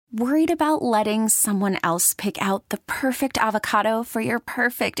Worried about letting someone else pick out the perfect avocado for your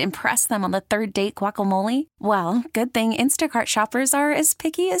perfect impress them on the third date guacamole? Well, good thing Instacart shoppers are as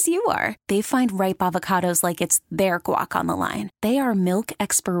picky as you are. They find ripe avocados like it's their guac on the line. They are milk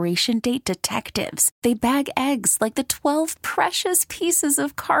expiration date detectives. They bag eggs like the 12 precious pieces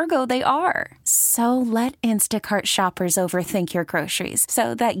of cargo they are. So let Instacart shoppers overthink your groceries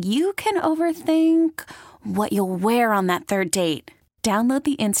so that you can overthink what you'll wear on that third date. Download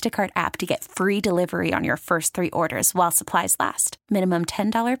the Instacart app to get free delivery on your first 3 orders while supplies last. Minimum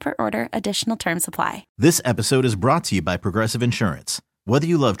 $10 per order. Additional terms apply. This episode is brought to you by Progressive Insurance. Whether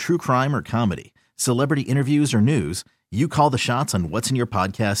you love true crime or comedy, celebrity interviews or news, you call the shots on what's in your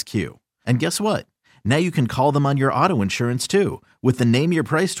podcast queue. And guess what? Now you can call them on your auto insurance too with the Name Your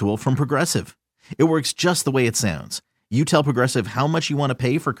Price tool from Progressive. It works just the way it sounds. You tell Progressive how much you want to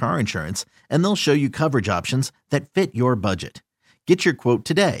pay for car insurance, and they'll show you coverage options that fit your budget. Get your quote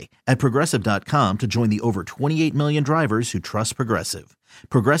today at Progressive.com to join the over 28 million drivers who trust Progressive.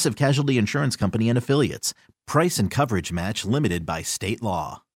 Progressive Casualty Insurance Company and Affiliates. Price and coverage match limited by state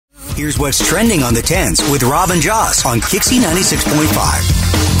law. Here's what's trending on the 10's with Rob and Joss on KyXy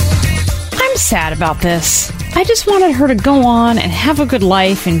 96.5. I'm sad about this. I just wanted her to go on and have a good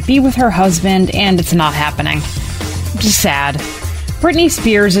life and be with her husband, and it's not happening. I'm just sad. Britney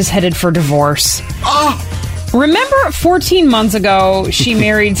Spears is headed for divorce. Oh! Remember 14 months ago, she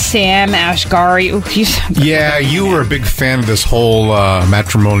married Sam Asghari? Yeah, you were a big fan of this whole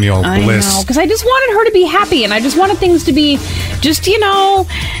matrimonial bliss. I know, because I just wanted her to be happy, and I just wanted things to be just,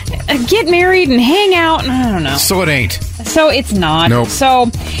 get married and hang out, and I don't know. So it ain't. So it's not. Nope. So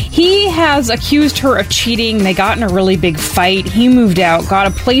he has accused her of cheating. They got in a really big fight. He moved out, got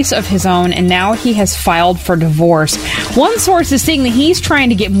a place of his own, and now he has filed for divorce. One source is saying that he's trying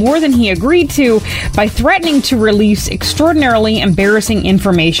to get more than he agreed to by threatening to release extraordinarily embarrassing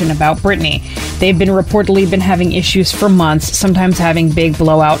information about Britney. They've reportedly been having issues for months, sometimes having big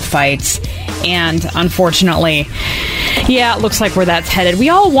blowout fights. And unfortunately, yeah, it looks like where that's headed. We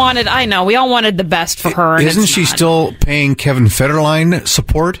all wanted the best for her. Isn't she still paying Kevin Federline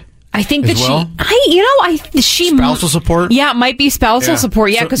support? I think that she spousal support? Yeah, it might be spousal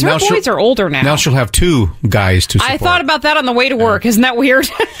support. Yeah, because her boys are older now. Now she'll have 2 guys to support. I thought about that on the way to work. Isn't that weird?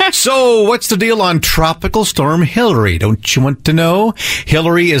 So, what's the deal on Tropical Storm Hilary? Don't you want to know?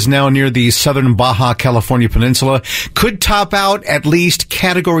 Hilary is now near the southern Baja California peninsula. Could top out at least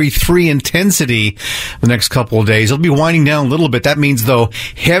Category 3 intensity the next couple of days. It'll be winding down a little bit. That means, though,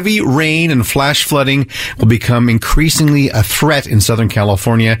 heavy rain and flash flooding will become increasingly a threat in Southern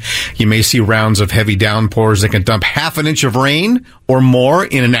California. You may see rounds of heavy downpours that can dump half an inch of rain or more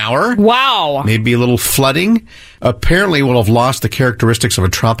in an hour. Wow. Maybe a little flooding. Apparently we'll have lost the characteristics of a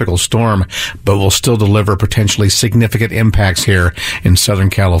tropical storm, but will still deliver potentially significant impacts here in Southern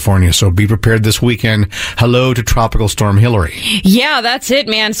California. So be prepared this weekend. Hello to Tropical Storm Hilary. Yeah, that's it,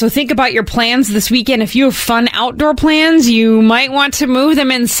 man. So think about your plans this weekend. If you have fun outdoor plans, you might want to move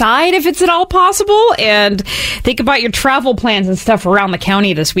them inside if it's at all possible. And think about your travel plans and stuff around the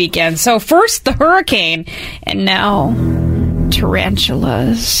county this weekend. So first, the hurricane. And now,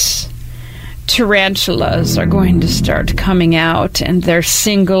 tarantulas. Tarantulas are going to start coming out, and they're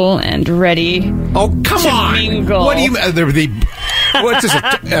single and ready. Oh, come on! Mingle. What do you? What's this?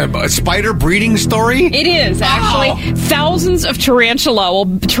 A spider breeding story? It is actually thousands of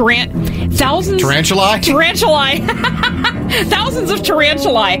tarantulae. Thousands of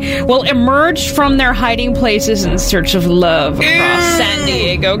tarantulae will emerge from their hiding places in search of love across San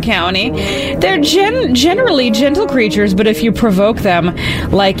Diego County. They're generally gentle creatures, but if you provoke them,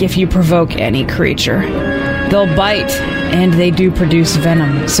 like if you provoke any creature, they'll bite, and they do produce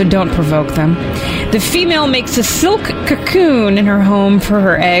venom, so don't provoke them. The female makes a silk cocoon in her home for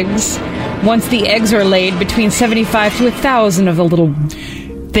her eggs. Once the eggs are laid, between 75 to 1,000 of the little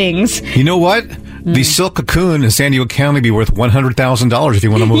things. You know what? The silk cocoon in San Diego County be worth $100,000 if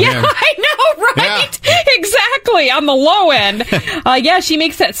you want to move in. Yeah, I know, right? Yeah. Exactly, on the low end. She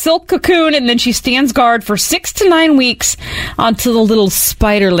makes that silk cocoon, and then she stands guard for 6 to 9 weeks until the little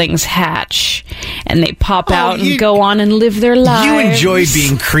spiderlings hatch. And they pop out and go on and live their lives. You enjoy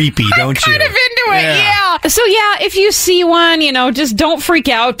being creepy, don't you? I'm kind of into it, yeah. So, if you see one, just don't freak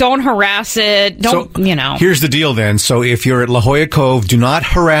out. Don't harass it. Here's the deal, then. So, if you're at La Jolla Cove, do not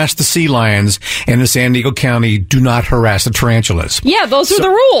harass the sea lions. And in San Diego County, do not harass the tarantulas. Yeah, those are the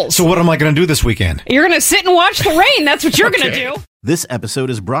rules. So what am I going to do this weekend? You're going to sit and watch the rain. That's what you're going to do. This episode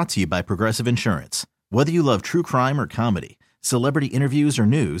is brought to you by Progressive Insurance. Whether you love true crime or comedy, celebrity interviews or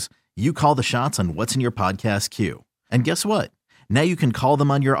news, you call the shots on what's in your podcast queue. And guess what? Now you can call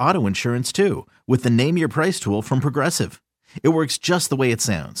them on your auto insurance too with the Name Your Price tool from Progressive. It works just the way it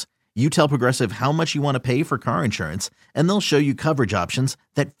sounds. You tell Progressive how much you want to pay for car insurance, and they'll show you coverage options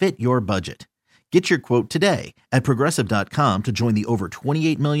that fit your budget. Get your quote today at Progressive.com to join the over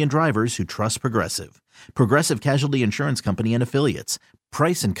 28 million drivers who trust Progressive. Progressive Casualty Insurance Company and Affiliates.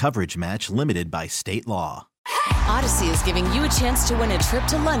 Price and coverage match limited by state law. Odyssey is giving you a chance to win a trip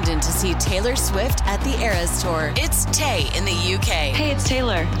to London to see Taylor Swift at the Eras Tour. It's Tay in the UK. Hey, it's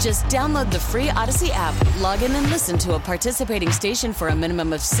Taylor. Just download the free Odyssey app, log in and listen to a participating station for a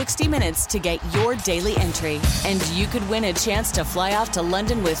minimum of 60 minutes to get your daily entry. And you could win a chance to fly off to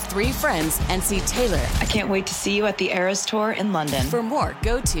London with 3 friends and see Taylor. I can't wait to see you at the Eras Tour in London. For more,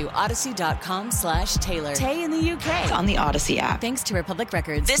 go to odyssey.com/Taylor. Tay in the UK. It's on the Odyssey app. Thanks to Republic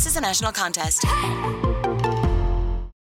Records. This is a national contest.